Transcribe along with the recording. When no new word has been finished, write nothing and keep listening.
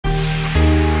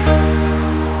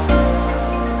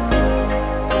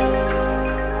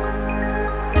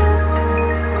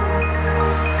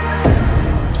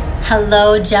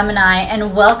Hello Gemini,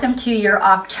 and welcome to your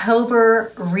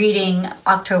October reading,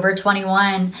 October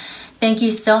 21. Thank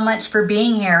you so much for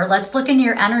being here. Let's look into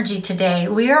your energy today.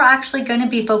 We are actually going to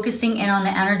be focusing in on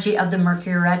the energy of the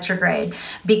Mercury retrograde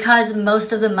because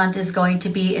most of the month is going to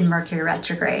be in Mercury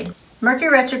retrograde.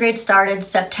 Mercury retrograde started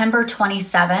September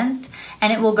 27th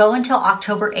and it will go until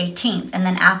October 18th. And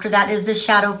then after that is the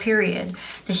shadow period.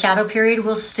 The shadow period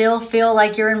will still feel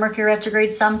like you're in Mercury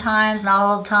retrograde sometimes, not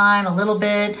all the time, a little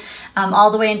bit, all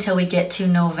the way until we get to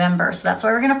November. So that's why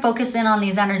we're going to focus in on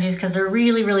these energies because they're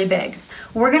really, really big.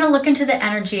 We're going to look into the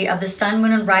energy of the sun,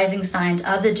 moon, and rising signs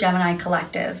of the Gemini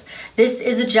collective. This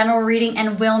is a general reading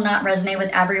and will not resonate with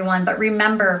everyone, but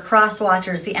remember, cross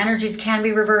watchers, the energies can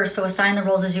be reversed, so assign the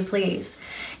roles as you please.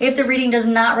 If the reading does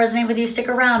not resonate with you, stick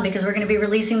around because we're going to be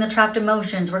releasing the trapped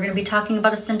emotions. We're going to be talking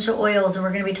about essential oils, and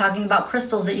we're going to be talking about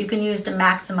crystals that you can use to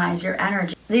maximize your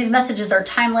energy. These messages are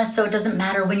timeless, so it doesn't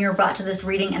matter when you're brought to this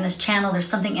reading and this channel, there's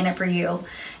something in it for you.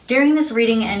 During this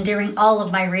reading and during all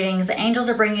of my readings, the angels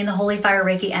are bringing the Holy Fire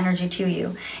Reiki energy to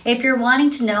you. If you're wanting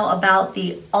to know about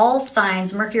the all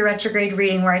signs Mercury retrograde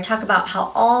reading, where I talk about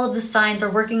how all of the signs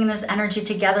are working in this energy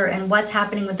together and what's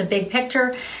happening with the big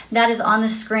picture, that is on the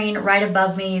screen right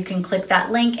above me. You can click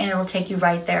that link and it will take you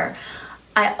right there.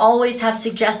 I always have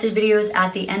suggested videos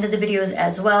at the end of the videos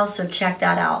as well, so check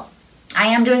that out. I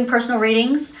am doing personal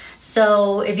readings,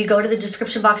 so if you go to the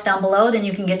description box down below, then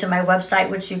you can get to my website,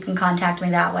 which you can contact me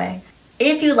that way.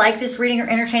 If you like this reading or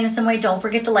entertain in some way, don't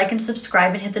forget to like and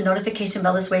subscribe and hit the notification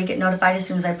bell. This way you get notified as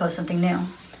soon as I post something new.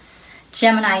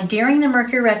 Gemini, during the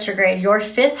Mercury retrograde, your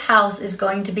fifth house is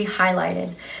going to be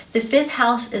highlighted. The fifth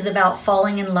house is about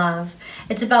falling in love.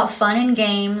 It's about fun and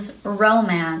games,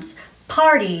 romance,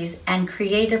 parties, and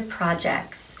creative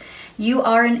projects. You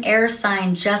are an air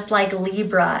sign just like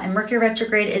Libra, and Mercury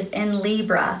retrograde is in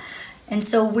Libra. And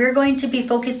so we're going to be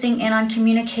focusing in on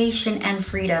communication and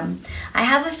freedom. I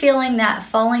have a feeling that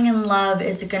falling in love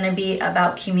is going to be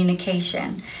about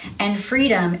communication, and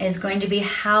freedom is going to be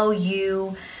how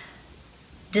you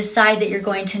decide that you're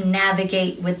going to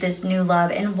navigate with this new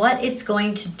love and what it's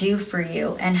going to do for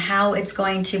you and how it's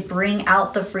going to bring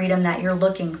out the freedom that you're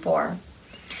looking for.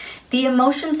 The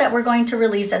emotions that we're going to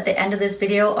release at the end of this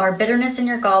video are bitterness in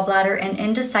your gallbladder and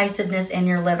indecisiveness in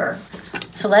your liver.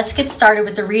 So let's get started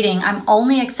with the reading. I'm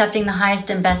only accepting the highest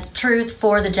and best truth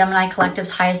for the Gemini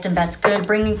Collective's highest and best good,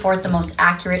 bringing forth the most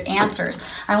accurate answers.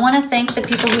 I want to thank the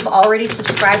people who've already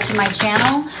subscribed to my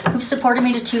channel, who've supported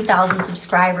me to 2,000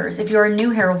 subscribers. If you're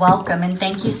new here, welcome, and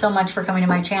thank you so much for coming to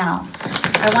my channel.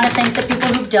 I want to thank the people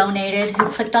who've donated, who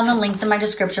clicked on the links in my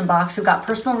description box, who got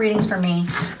personal readings from me,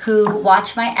 who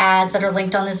watch my ads that are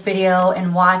linked on this video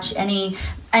and watch any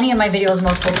of my videos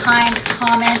multiple times,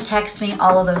 comment, text me,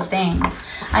 all of those things.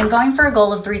 I'm going for a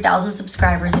goal of 3,000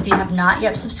 subscribers. If you have not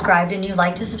yet subscribed and you'd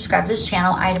like to subscribe to this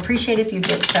channel, I'd appreciate it if you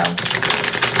did so.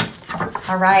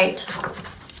 All right.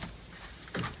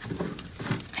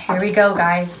 Here we go,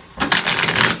 guys.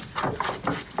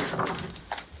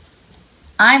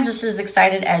 I'm just as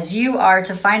excited as you are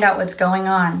to find out what's going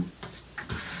on.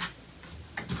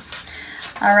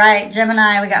 All right,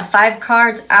 Gemini, we got 5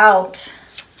 cards out.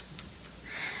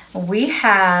 We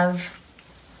have,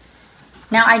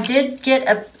 now I did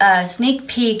get a sneak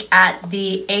peek at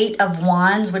the 8 of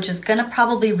Wands, which is going to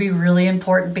probably be really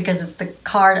important because it's the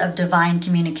card of divine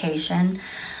communication.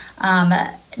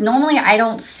 Normally I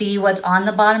don't see what's on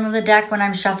the bottom of the deck when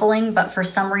I'm shuffling, but for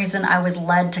some reason I was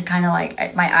led to kind of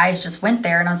like, my eyes just went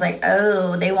there and I was like,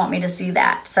 oh, they want me to see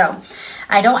that. So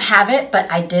I don't have it,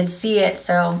 but I did see it.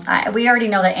 So we already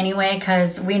know that anyway,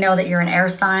 because we know that you're an air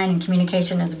sign and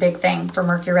communication is a big thing for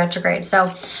Mercury retrograde.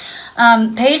 So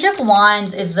Page of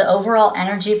Wands is the overall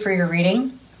energy for your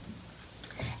reading.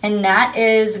 And that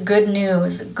is good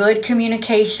news, good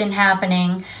communication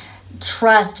happening.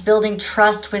 Trust, building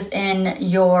trust within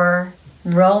your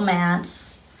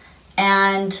romance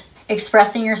and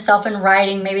expressing yourself in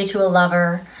writing, maybe to a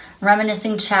lover,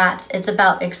 reminiscing chats. It's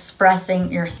about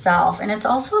expressing yourself. And it's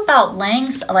also about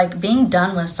being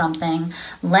done with something,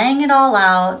 laying it all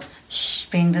out,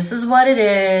 being this is what it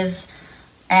is.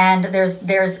 And there's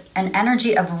an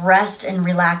energy of rest and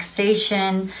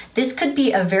relaxation. This could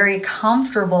be a very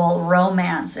comfortable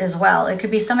romance as well. It could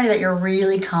be somebody that you're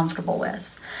really comfortable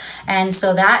with. And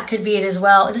so that could be it as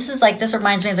well. This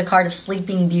reminds me of the card of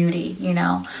Sleeping Beauty, you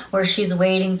know, where she's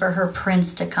waiting for her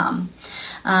prince to come.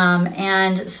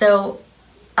 And so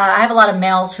I have a lot of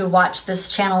males who watch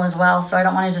this channel as well, so I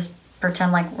don't want to just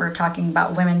pretend like we're talking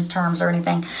about women's terms or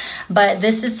anything. But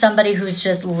this is somebody who's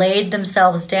just laid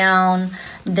themselves down.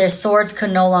 Their swords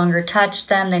could no longer touch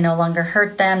them. They no longer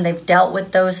hurt them. They've dealt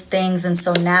with those things. And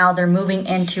so now they're moving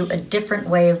into a different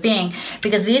way of being.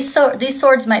 Because these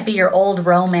swords might be your old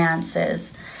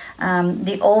romances.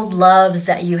 The old loves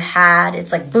that you had.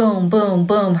 It's like boom, boom,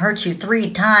 boom, hurt you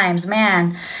 3 times,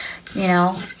 man. You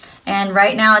know, and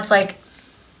right now it's like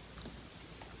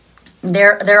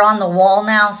they're on the wall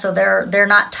now, so they're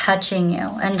not touching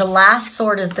you. And the last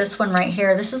sword is this one right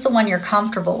here. This is the one you're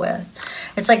comfortable with.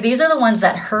 It's like these are the ones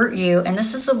that hurt you, and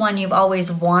this is the one you've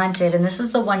always wanted, and this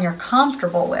is the one you're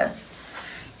comfortable with.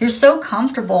 You're so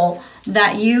comfortable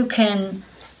that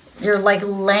you're like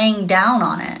laying down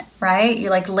on it, right? You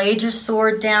like laid your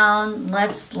sword down.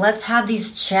 Let's have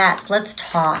these chats. Let's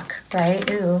talk, right?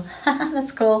 Ooh,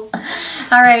 that's cool.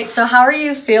 All right, so how are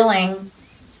you feeling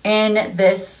in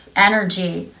this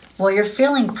energy? Well, you're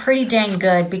feeling pretty dang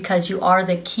good because you are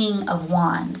the King of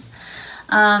Wands.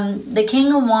 The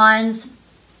King of Wands,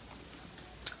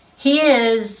 he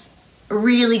is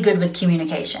really good with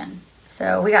communication.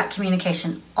 So we got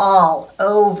communication all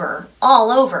over.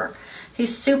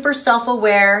 He's super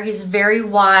self-aware. He's very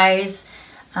wise,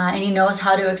 and he knows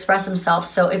how to express himself.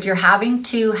 So if you're having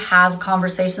to have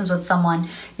conversations with someone,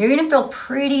 you're going to feel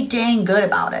pretty dang good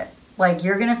about it. Like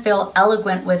you're going to feel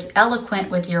eloquent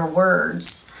with your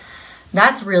words.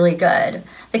 That's really good.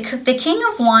 The King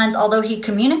of Wands, although he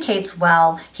communicates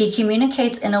well, he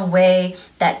communicates in a way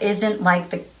that isn't like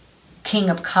the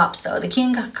King of Cups, though. The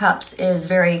King of Cups is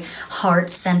very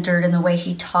heart-centered in the way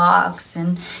he talks,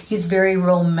 and he's very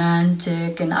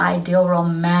romantic, an ideal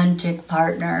romantic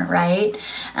partner, right?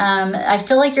 I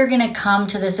feel like you're going to come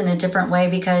to this in a different way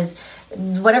because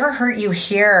whatever hurt you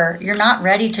here, you're not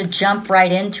ready to jump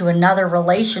right into another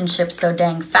relationship so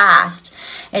dang fast.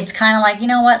 It's kind of like, you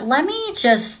know what, let me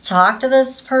just talk to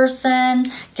this person,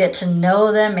 get to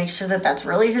know them, make sure that that's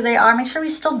really who they are, make sure we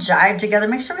still jive together,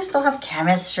 make sure we still have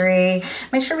chemistry,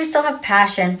 make sure we still have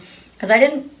passion. Because I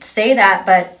didn't say that,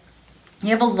 but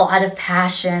you have a lot of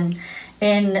passion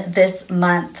in this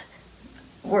month.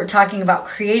 We're talking about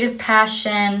creative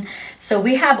passion. So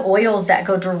we have oils that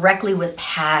go directly with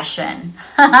passion.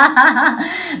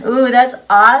 Ooh, that's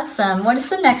awesome. What is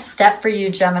the next step for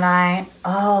you, Gemini?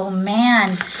 Oh,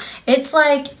 man. It's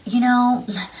like, you know,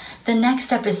 the next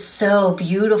step is so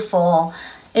beautiful.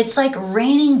 It's like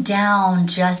raining down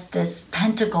just this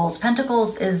Pentacles.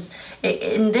 Pentacles is,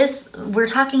 in this, we're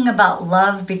talking about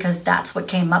love because that's what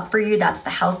came up for you. That's the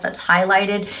house that's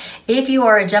highlighted. If you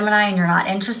are a Gemini and you're not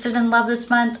interested in love this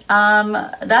month,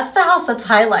 that's the house that's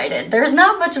highlighted. There's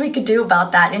not much we could do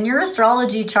about that. In your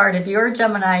astrology chart, if you're a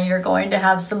Gemini, you're going to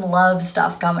have some love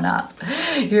stuff coming up.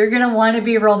 You're going to want to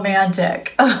be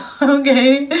romantic.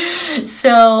 Okay?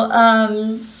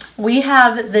 So, we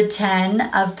have the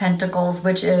 10 of Pentacles,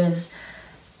 which is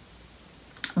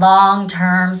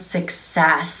long-term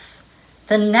success.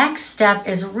 The next step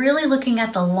is really looking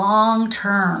at the long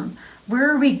term.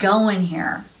 Where are we going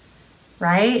here,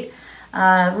 right?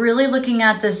 Really looking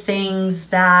at the things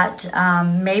that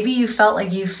maybe you felt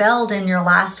like you failed in your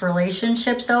last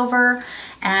relationships over,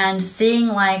 and seeing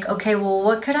like, okay, well,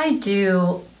 what could I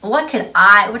do? What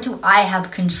do I have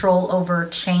control over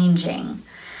changing?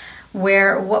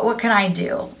 What can I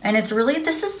do? And it's really,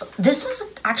 this is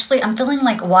actually, I'm feeling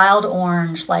like wild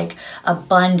orange, like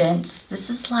abundance. This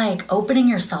is like opening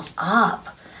yourself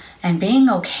up and being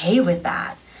okay with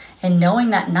that, and knowing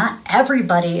that not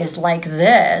everybody is like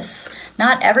this.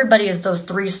 Not everybody is those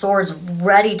 3 swords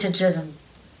ready to just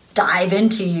dive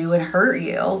into you and hurt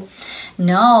you.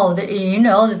 No, you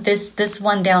know that this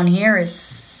one down here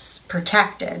is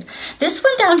protected. This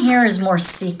one down here is more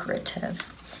secretive.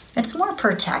 It's more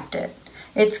protected.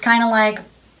 It's kind of like,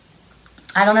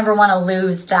 I don't ever want to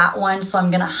lose that one, so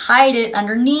I'm going to hide it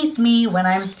underneath me when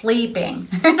I'm sleeping.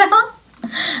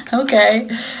 Okay,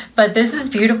 but this is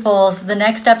beautiful. So the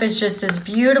next step is just this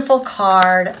beautiful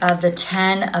card of the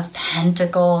 10 of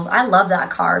Pentacles. I love that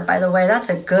card, by the way. That's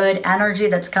a good energy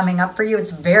that's coming up for you.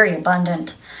 It's very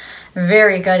abundant,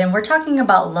 very good. And we're talking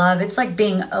about love. It's like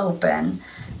being open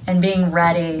and being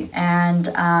ready,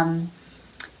 and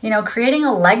you know, creating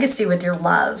a legacy with your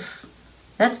love.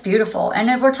 That's beautiful. And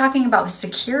if we're talking about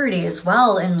security as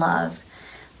well in love,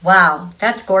 wow,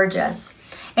 that's gorgeous.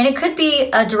 And it could be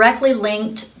directly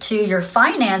linked to your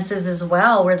finances as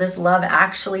well, where this love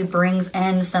actually brings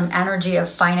in some energy of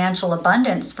financial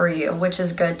abundance for you, which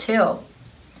is good too.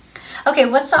 Okay,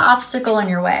 what's the obstacle in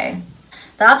your way?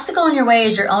 The obstacle in your way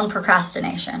is your own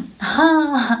procrastination.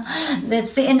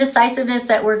 It's the indecisiveness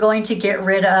that we're going to get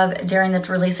rid of during the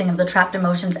releasing of the trapped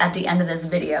emotions at the end of this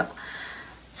video.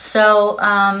 So,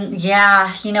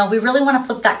 yeah, you know, we really want to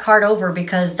flip that card over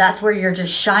because that's where you're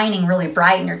just shining really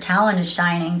bright and your talent is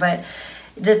shining. But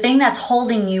the thing that's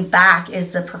holding you back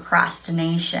is the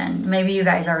procrastination. Maybe you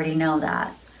guys already know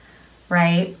that,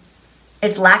 right?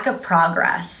 It's lack of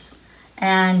progress.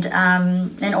 And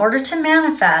in order to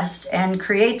manifest and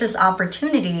create this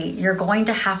opportunity, you're going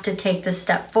to have to take the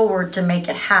step forward to make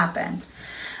it happen.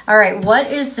 All right,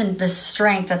 what is the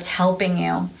strength that's helping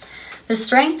you? The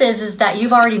strength is that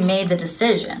you've already made the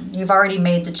decision. You've already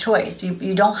made the choice.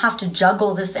 You don't have to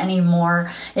juggle this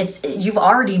anymore. You've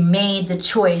already made the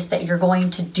choice that you're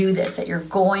going to do this, that you're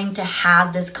going to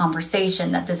have this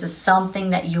conversation, that this is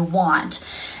something that you want.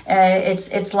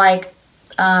 It's like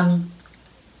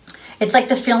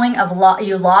the feeling of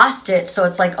you lost it. So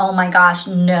it's like, oh my gosh,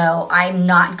 no, I'm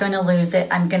not going to lose it.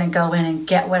 I'm going to go in and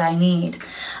get what I need.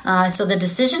 So the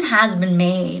decision has been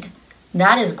made.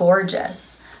 That is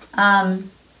gorgeous.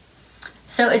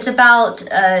 So it's about,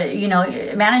 you know,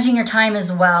 managing your time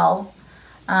as well.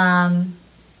 But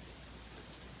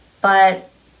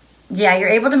yeah, you're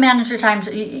able to manage your time.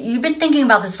 You've been thinking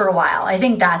about this for a while. I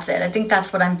think that's it. I think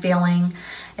that's what I'm feeling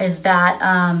is that,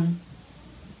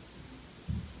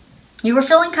 you were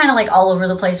feeling kind of like all over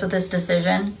the place with this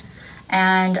decision.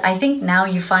 And I think now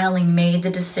you finally made the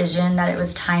decision that it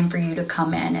was time for you to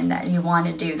come in and that you want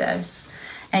to do this.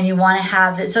 And you want to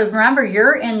have this. So remember,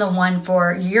 you're in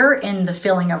the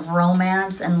feeling of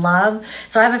romance and love.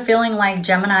 So I have a feeling like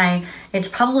Gemini, it's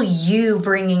probably you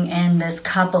bringing in this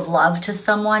cup of love to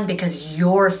someone because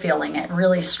you're feeling it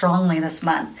really strongly this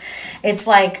month. It's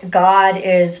like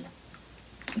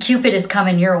Cupid is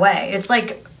coming your way. It's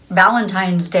like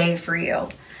Valentine's Day for you,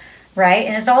 right?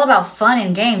 And it's all about fun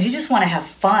and games. You just want to have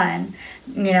fun.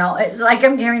 You know, it's like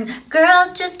I'm hearing,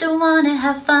 girls just don't want to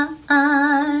have fun.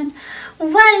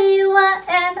 What do you want?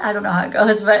 And I don't know how it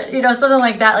goes, but you know, something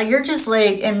like that. Like you're just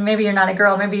like, and maybe you're not a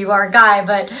girl, maybe you are a guy,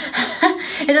 but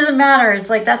it doesn't matter. It's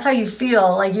like, that's how you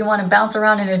feel. Like you want to bounce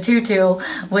around in a tutu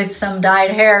with some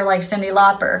dyed hair like Cyndi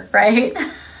Lauper, right?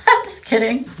 I'm just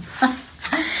kidding.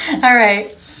 All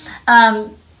right.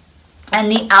 And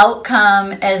the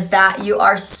outcome is that you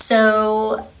are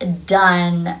so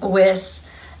done with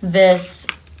this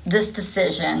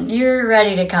decision. You're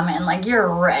ready to come in. Like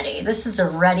you're ready. This is a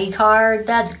ready card.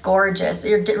 That's gorgeous.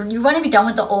 You want to be done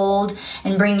with the old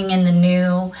and bringing in the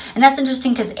new. And that's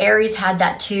interesting because Aries had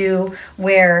that too,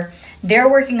 where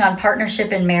they're working on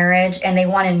partnership and marriage and they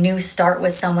want a new start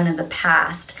with someone in the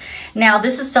past. Now,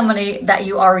 this is somebody that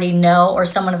you already know or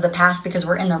someone of the past because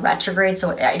we're in the retrograde.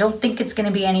 So I don't think it's going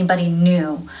to be anybody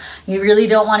new. You really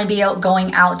don't want to be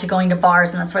going out to going to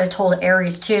bars. And that's what I told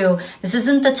Aries too. This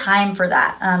isn't the time for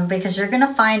that because you're going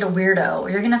to find a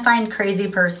weirdo. You're going to find a crazy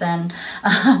person.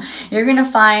 You're going to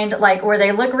find like where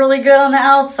they look really good on the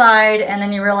outside. And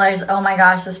then you realize, oh my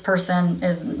gosh, this person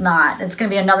is not. It's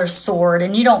going to be another sword.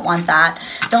 And you don't want that.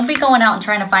 Don't be going out and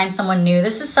trying to find someone new.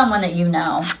 This is someone that you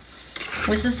know.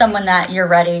 This is someone that you're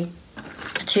ready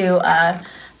to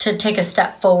take a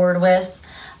step forward with.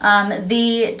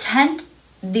 The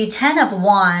 10 of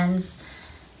Wands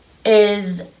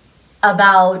is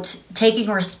about taking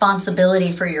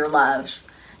responsibility for your love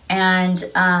and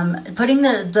putting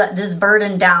this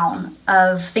burden down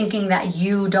of thinking that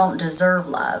you don't deserve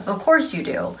love. Of course you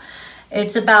do.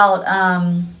 It's about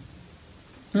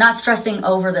not stressing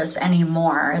over this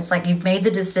anymore. It's like you've made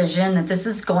the decision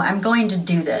that I'm going to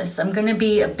do this. I'm going to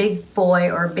be a big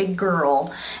boy or a big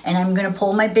girl, and I'm going to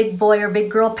pull my big boy or big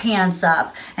girl pants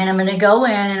up, and I'm going to go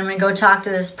in and I'm going to go talk to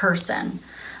this person.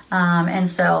 And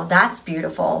so that's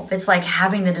beautiful. It's like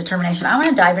having the determination. I want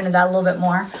to dive into that a little bit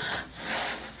more.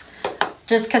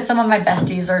 Just because some of my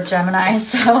besties are Gemini,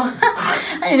 so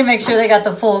I need to make sure they got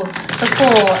the full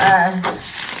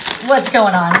what's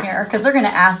going on here, because they're going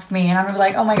to ask me and I'm going to be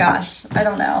like, oh my gosh, I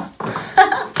don't know.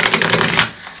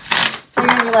 They're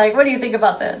going to be like, what do you think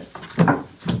about this?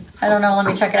 I don't know, let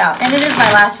me check it out. And it is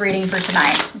my last reading for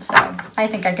tonight, so I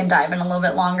think I can dive in a little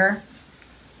bit longer.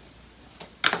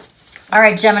 All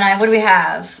right, Gemini, what do we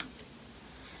have?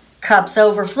 Cups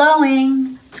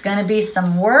overflowing. It's going to be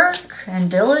some work and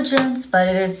diligence,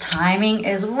 but timing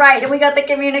is right. And we got the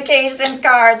communication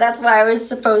card. That's why I was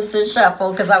supposed to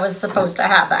shuffle, because I was supposed to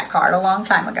have that card a long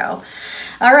time ago.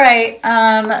 All right.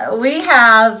 We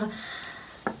have,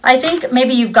 I think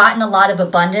maybe you've gotten a lot of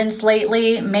abundance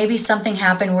lately. Maybe something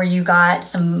happened where you got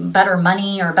some better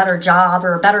money or a better job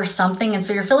or a better something. And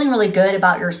so you're feeling really good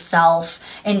about yourself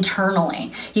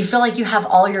internally. You feel like you have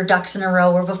all your ducks in a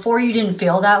row, where before you didn't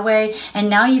feel that way.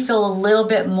 And now you feel a little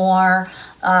bit more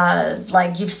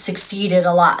like you've succeeded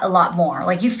a lot more.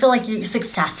 Like you feel like you're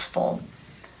successful.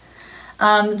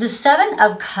 The 7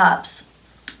 of Cups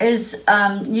is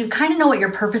you kind of know what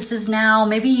your purpose is now.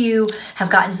 Maybe you have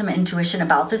gotten some intuition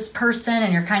about this person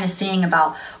and you're kind of seeing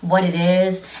about what it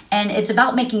is, and it's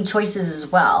about making choices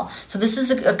as well. So this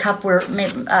is a cup where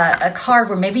a card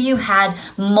where maybe you had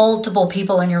multiple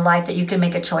people in your life that you can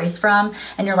make a choice from,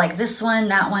 and you're like, this one,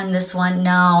 that one, this one.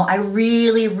 No, I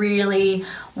really, really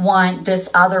want this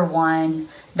other one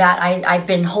that I've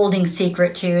been holding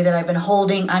secret to, that I've been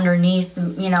holding underneath,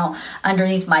 you know,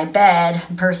 underneath my bed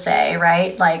per se,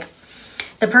 right? Like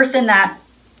the person that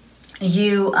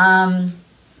you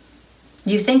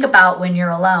think about when you're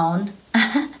alone,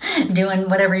 doing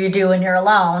whatever you do when you're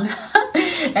alone,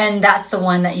 and that's the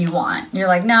one that you want. You're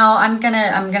like, no, I'm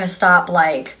gonna stop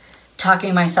like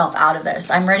talking myself out of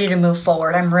this. I'm ready to move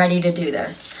forward. I'm ready to do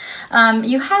this.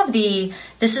 You have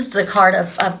this is the card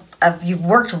of you've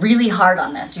worked really hard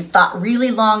on this. You've thought really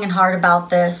long and hard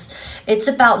about this. It's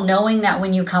about knowing that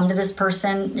when you come to this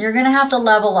person, you're going to have to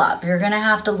level up. You're going to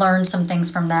have to learn some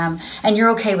things from them. And you're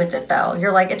okay with it though.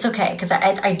 You're like, it's okay because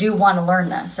I do want to learn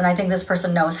this. And I think this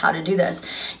person knows how to do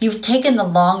this. You've taken the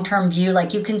long-term view.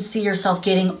 Like you can see yourself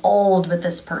getting old with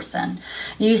this person.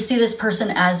 You see this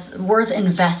person as worth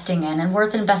investing in and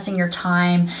worth investing your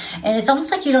time. And it's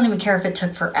almost like you don't even care if it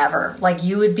took forever. Like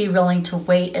you would be willing to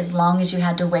wait as long as you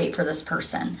had to wait for this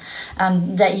person.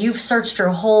 That you've searched your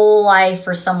whole life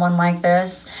for someone like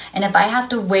this, and if I have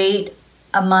to wait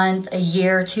a month, a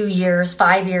year, 2 years,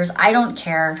 5 years, I don't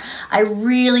care. I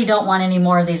really don't want any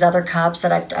more of these other cups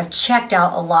that I've checked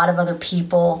out a lot of other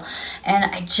people, and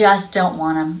I just don't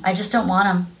want them. I just don't want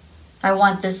them. I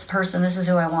want this person. This is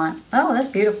who I want. Oh, that's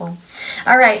beautiful.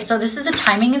 All right, so this is the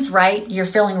timing is right. You're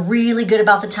feeling really good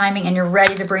about the timing, and you're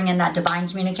ready to bring in that divine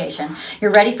communication.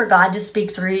 You're ready for God to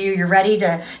speak through you. You're ready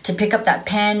to pick up that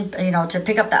pen, you know, to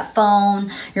pick up that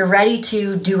phone. You're ready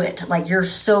to do it. Like you're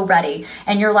so ready.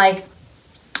 And you're like,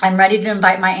 I'm ready to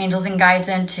invite my angels and guides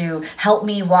in to help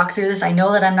me walk through this. I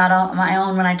know that I'm not on my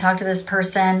own when I talk to this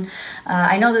person.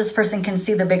 I know that this person can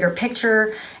see the bigger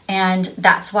picture, and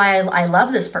that's why I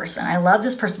love this person. I love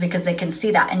this person because they can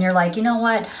see that. And you're like, you know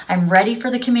what? I'm ready for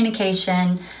the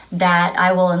communication, that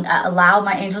I will allow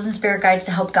my angels and spirit guides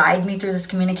to help guide me through this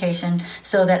communication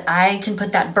so that I can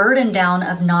put that burden down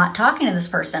of not talking to this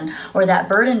person, or that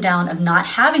burden down of not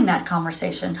having that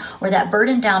conversation, or that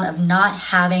burden down of not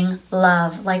having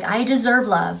love. Like I deserve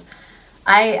love.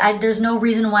 There's no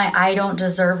reason why I don't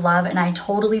deserve love, and I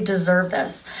totally deserve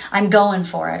this. I'm going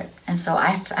for it. And so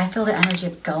I feel the energy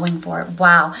of going for it.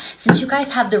 Wow. Since you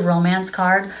guys have the romance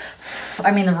card,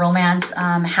 I mean the romance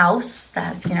house,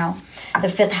 that, you know, the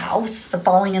 5th house, the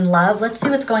falling in love. Let's see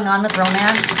what's going on with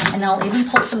romance. And then I'll even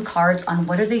pull some cards on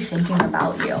what are they thinking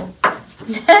about you.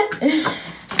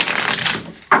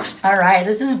 All right,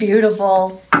 this is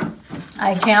beautiful.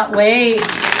 I can't wait.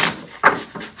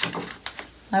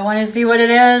 I want to see what it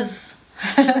is.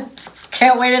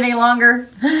 Can't wait any longer.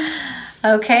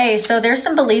 Okay, so there's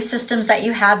some belief systems that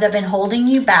you have that have been holding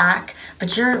you back,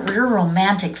 but your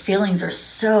romantic feelings are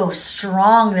so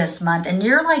strong this month. And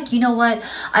you're like, you know what?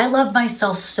 I love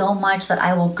myself so much that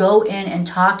I will go in and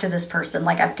talk to this person.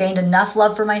 Like I've gained enough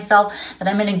love for myself that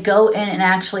I'm going to go in and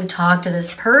actually talk to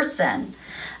this person.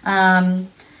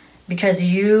 Because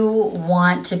you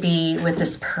want to be with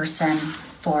this person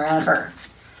forever.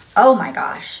 Oh my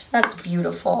gosh, that's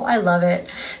beautiful. I love it.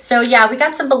 So yeah, we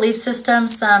got some belief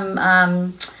systems, some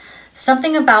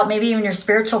something about maybe even your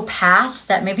spiritual path,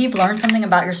 that maybe you've learned something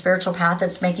about your spiritual path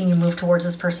that's making you move towards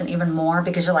this person even more,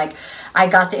 because you're like, I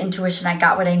got the intuition, I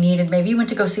got what I needed. Maybe you went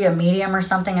to go see a medium or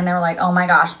something and they were like, oh my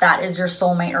gosh, that is your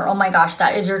soulmate, or oh my gosh,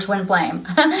 that is your twin flame.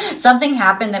 Something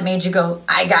happened that made you go,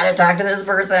 I gotta talk to this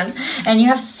person. And you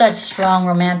have such strong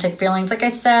romantic feelings. Like I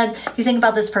said, you think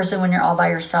about this person when you're all by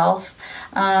yourself.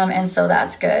 And so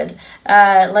that's good.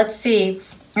 Let's see.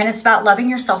 And it's about loving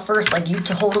yourself first. Like you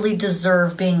totally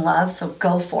deserve being loved. So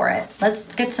go for it.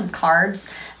 Let's get some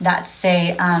cards that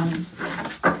say,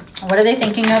 what are they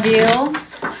thinking of you?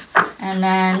 And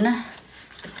then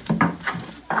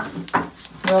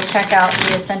we'll check out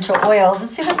the essential oils.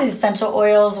 Let's see what the essential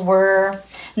oils were.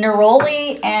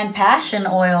 Neroli and passion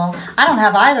oil. I don't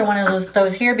have either one of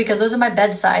those here because those are my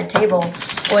bedside table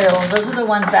oils. Those are the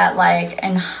ones that like,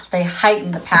 and they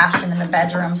heighten the passion in the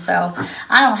bedroom. So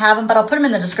I don't have them, but I'll put them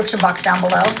in the description box down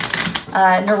below.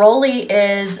 Neroli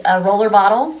is a roller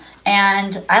bottle,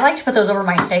 and I like to put those over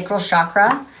my sacral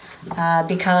chakra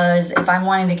because if I'm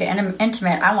wanting to get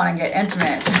intimate, I want to get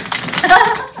intimate.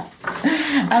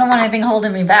 I don't want anything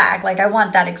holding me back. Like I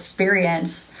want that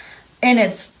experience in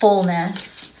its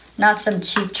fullness, not some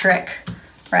cheap trick,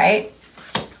 right?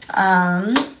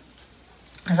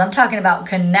 Because I'm talking about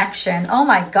connection. Oh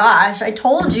my gosh, I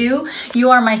told you,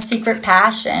 you are my secret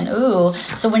passion. Ooh,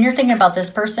 so when you're thinking about this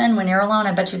person, when you're alone,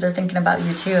 I bet you they're thinking about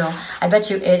you too. I bet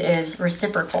you it is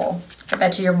reciprocal. I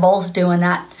bet you you're both doing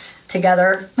that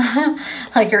together.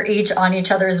 Like you're each on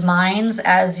each other's minds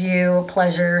as you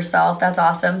pleasure yourself. That's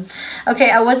awesome.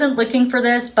 Okay, I wasn't looking for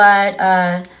this, but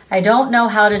I don't know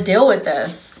how to deal with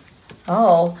this.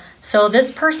 Oh, so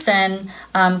this person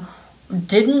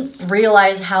didn't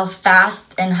realize how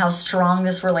fast and how strong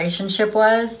this relationship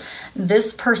was.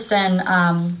 This person,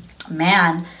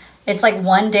 man, it's like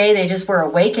one day they just were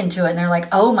awakened to it and they're like,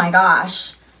 oh my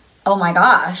gosh,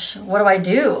 what do I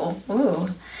do? Ooh.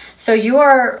 So you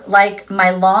are like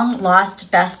my long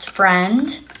lost best friend.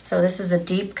 So this is a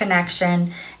deep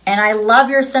connection and I love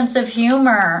your sense of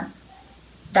humor.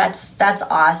 That's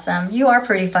awesome. You are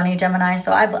pretty funny, Gemini,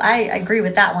 so I agree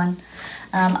with that one.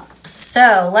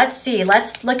 So let's see,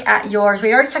 let's look at yours.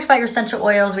 We already talked about your essential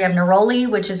oils. We have neroli,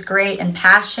 which is great, and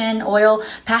passion oil.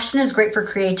 Passion is great for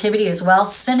creativity as well.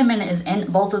 Cinnamon is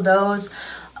in both of those.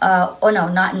 Oh no,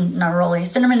 not in neroli.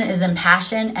 Cinnamon is in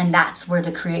passion, and that's where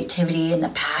the creativity and the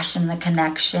passion, the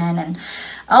connection, and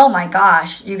oh my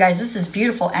gosh, you guys, this is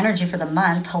beautiful energy for the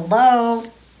month. Hello.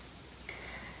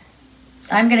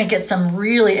 I'm going to get some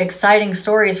really exciting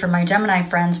stories from my Gemini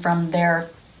friends from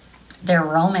their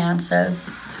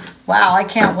romances. Wow, I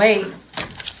can't wait.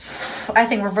 I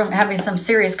think we're having some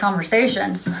serious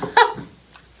conversations.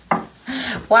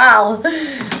 Wow.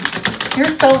 You're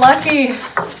so lucky,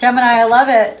 Gemini. I love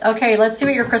it. Okay, let's see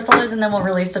what your crystal is, and then we'll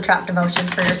release the trapped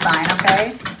emotions for your sign,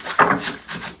 okay?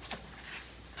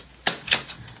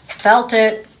 Felt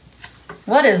it.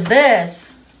 What is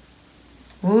this?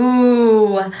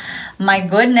 Ooh, my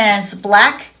goodness.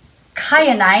 Black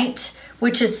kyanite,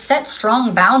 which is set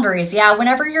strong boundaries. Yeah,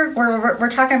 whenever we're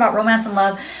talking about romance and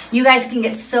love, you guys can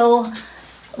get so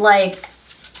like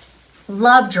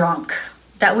love drunk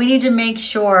that we need to make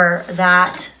sure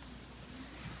that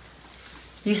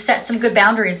you set some good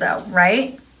boundaries though,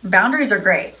 right? Boundaries are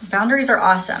great. Boundaries are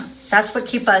awesome. That's what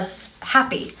keep us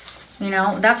happy. You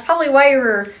know, that's probably why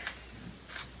you're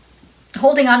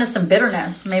holding on to some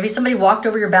bitterness. Maybe somebody walked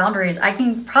over your boundaries. I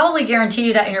can probably guarantee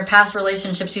you that in your past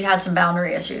relationships, you had some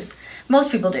boundary issues.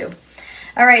 Most people do.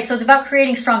 All right, so it's about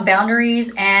creating strong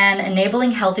boundaries and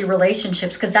enabling healthy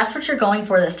relationships because that's what you're going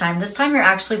for this time. This time you're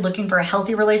actually looking for a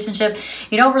healthy relationship.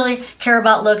 You don't really care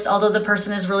about looks, although the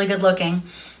person is really good looking.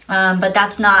 But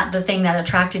that's not the thing that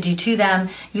attracted you to them.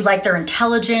 You like their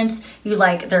intelligence. You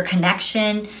like their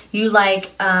connection. You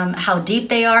like how deep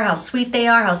they are, how sweet they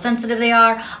are, how sensitive they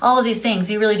are. All of these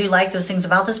things. You really do like those things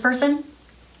about this person.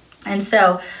 And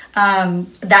so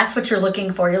that's what you're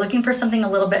looking for. You're looking for something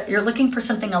you're looking for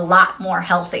something a lot more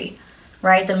healthy,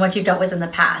 right, than what you've dealt with in the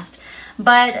past.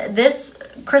 But this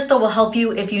crystal will help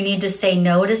you if you need to say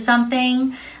no to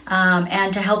something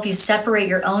and to help you separate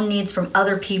your own needs from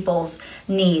other people's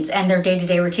needs and their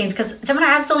day-to-day routines. Because, Gemini,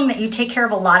 I have a feeling that you take care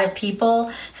of a lot of people.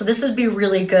 So this would be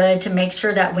really good to make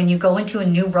sure that when you go into a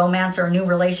new romance or a new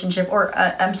relationship, or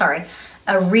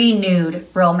a renewed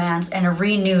romance and a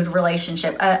renewed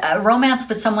relationship, a romance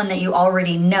with someone that you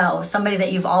already know, somebody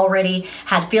that you've already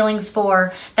had feelings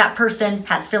for. That person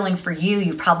has feelings for you.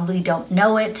 You probably don't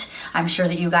know it. I'm sure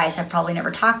that you guys have probably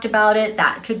never talked about it.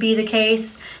 That could be the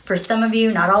case for some of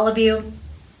you, not all of you.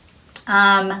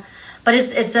 But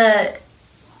it's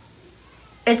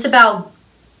about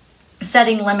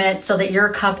setting limits so that your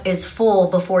cup is full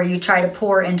before you try to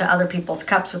pour into other people's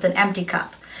cups with an empty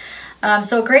cup.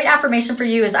 So a great affirmation for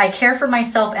you is I care for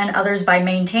myself and others by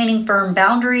maintaining firm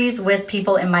boundaries with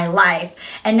people in my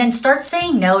life. And then start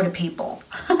saying no to people.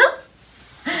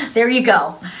 There you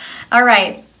go. All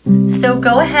right. So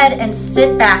go ahead and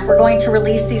sit back. We're going to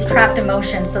release these trapped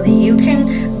emotions so that you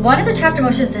can, one of the trapped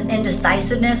emotions is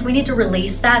indecisiveness. We need to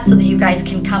release that so that you guys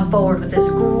can come forward with this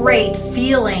great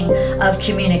feeling of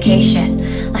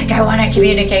communication. Like, I want to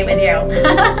communicate with you.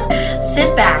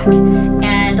 Sit back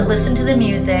and listen to the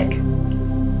music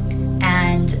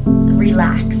and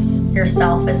relax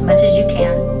yourself as much as you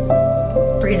can.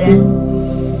 Breathe in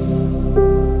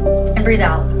and breathe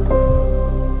out.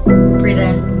 Breathe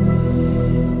in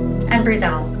and breathe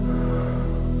out.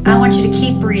 I want you to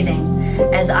keep breathing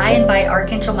as I invite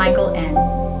Archangel Michael in.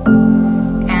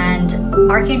 And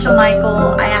Archangel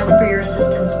Michael, I ask for your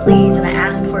assistance, please. And I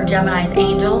ask for Gemini's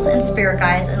angels and spirit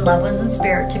guides and loved ones in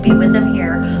spirit to be with them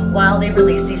here while they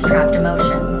release these trapped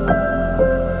emotions.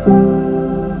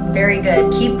 Very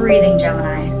good. Keep breathing,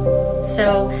 Gemini.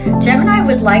 So Gemini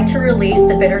would like to release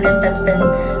the bitterness that's been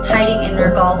hiding in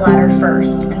their gallbladder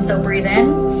first. And so breathe in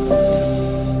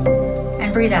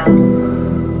and breathe out.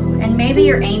 And maybe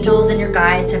your angels and your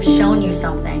guides have shown you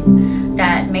something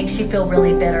that makes you feel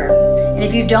really bitter. And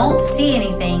if you don't see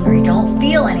anything or you don't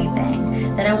feel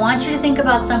anything, then I want you to think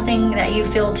about something that you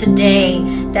feel today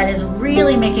that is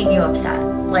really making you upset.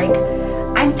 Like,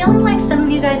 I'm feeling like some of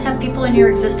you guys have people in your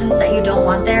existence that you don't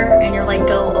want there, and you're like,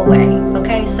 go away.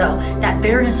 Okay, so that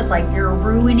bitterness of like, you're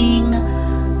ruining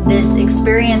this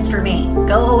experience for me,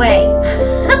 go away.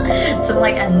 Some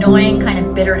like annoying kind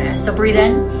of bitterness. So breathe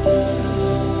in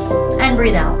and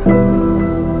breathe out.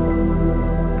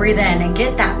 Breathe in and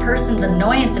get that person's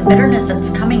annoyance and bitterness that's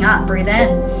coming up. Breathe in.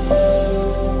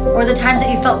 Or the times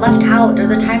that you felt left out, or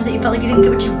the times that you felt like you didn't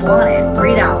get what you wanted.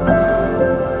 Breathe out.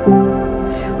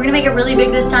 We're gonna make it really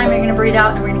big this time. You're gonna breathe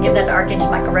out, and we're gonna give that to Archangel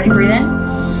Michael. Ready? Breathe in.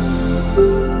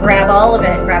 Grab all of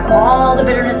it. Grab all the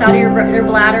bitterness out of your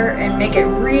bladder and make it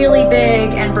really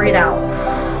big, and breathe out.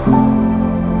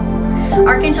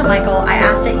 Archangel Michael, I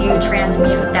ask that you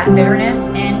transmute that bitterness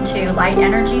into light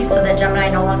energy so that Gemini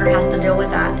no longer has to deal with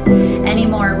that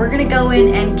anymore. We're going to go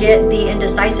in and get the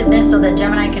indecisiveness so that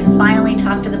Gemini can finally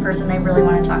talk to the person they really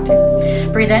want to talk to.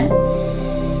 Breathe in.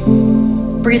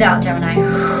 Breathe out, Gemini.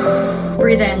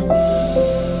 Breathe in.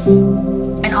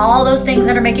 And all those things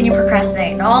that are making you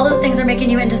procrastinate, and all those things that are making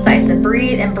you indecisive,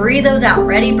 breathe and breathe those out.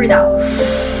 Ready? Breathe out.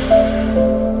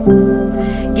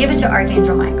 Give it to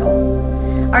Archangel Michael.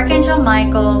 Archangel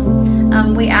Michael,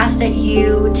 we ask that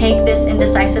you take this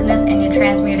indecisiveness and you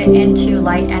transmute it into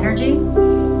light energy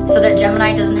so that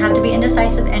Gemini doesn't have to be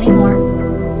indecisive anymore.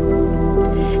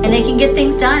 And they can get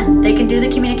things done. They can do the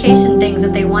communication things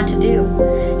that they want to do.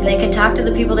 And they can talk to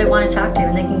the people they want to talk to,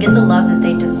 and they can get the love that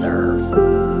they deserve.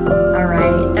 All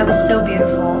right, that was so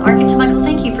beautiful. Archangel Michael,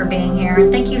 thank you for being here.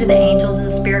 And thank you to the angels and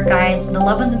spirit guides and the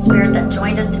loved ones in spirit that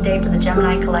joined us today for the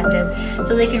Gemini Collective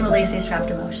so they can release these trapped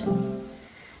emotions.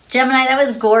 Gemini, that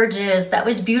was gorgeous. That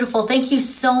was beautiful. Thank you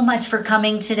so much for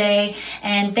coming today.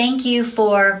 And thank you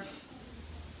for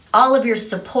all of your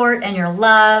support and your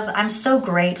love. I'm so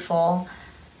grateful.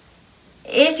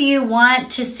 If you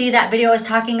want to see that video I was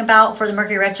talking about for the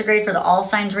Mercury retrograde for the all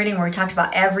signs reading where we talked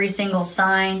about every single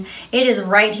sign, it is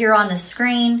right here on the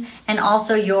screen, and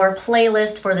also your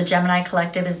playlist for the Gemini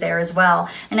Collective is there as well.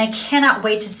 And I cannot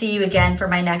wait to see you again for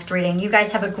my next reading. You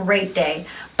guys have a great day.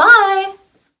 Bye!